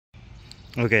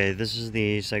Okay, this is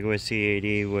the Segway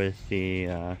C80 with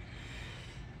the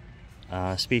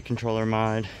speed controller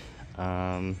mod.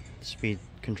 Speed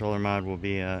controller mod will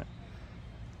be a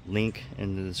link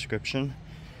in the description.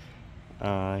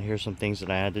 Here's some things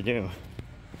that I had to do.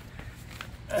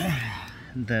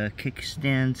 The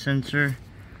kickstand sensor,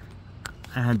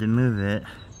 I had to move it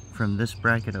from this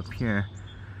bracket up here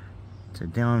to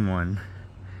down one,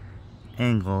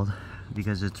 angled,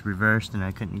 because it's reversed and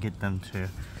I couldn't get them to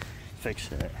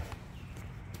fix it.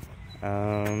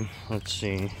 Let's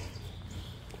see.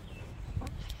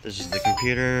 This is the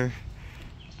computer.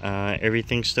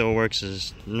 Everything still works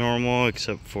as normal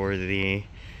except for the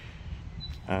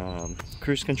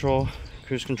cruise control.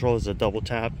 Cruise control is a double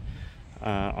tap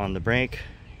on the brake,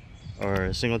 or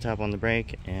a single tap on the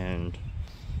brake, and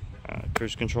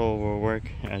cruise control will work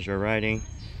as you're riding.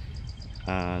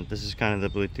 This is kind of the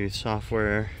Bluetooth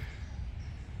software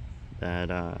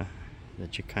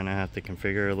that you kind of have to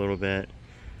configure a little bit.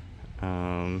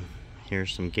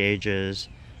 Here's some gauges,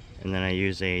 and then I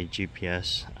use a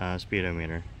GPS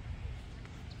speedometer.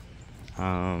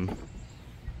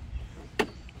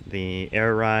 The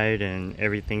air ride and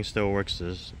everything still works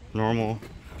as normal.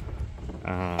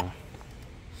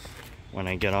 When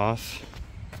I get off,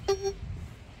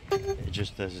 it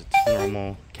just does its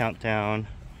normal countdown,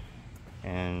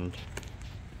 and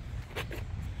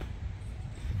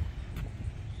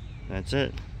that's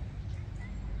it.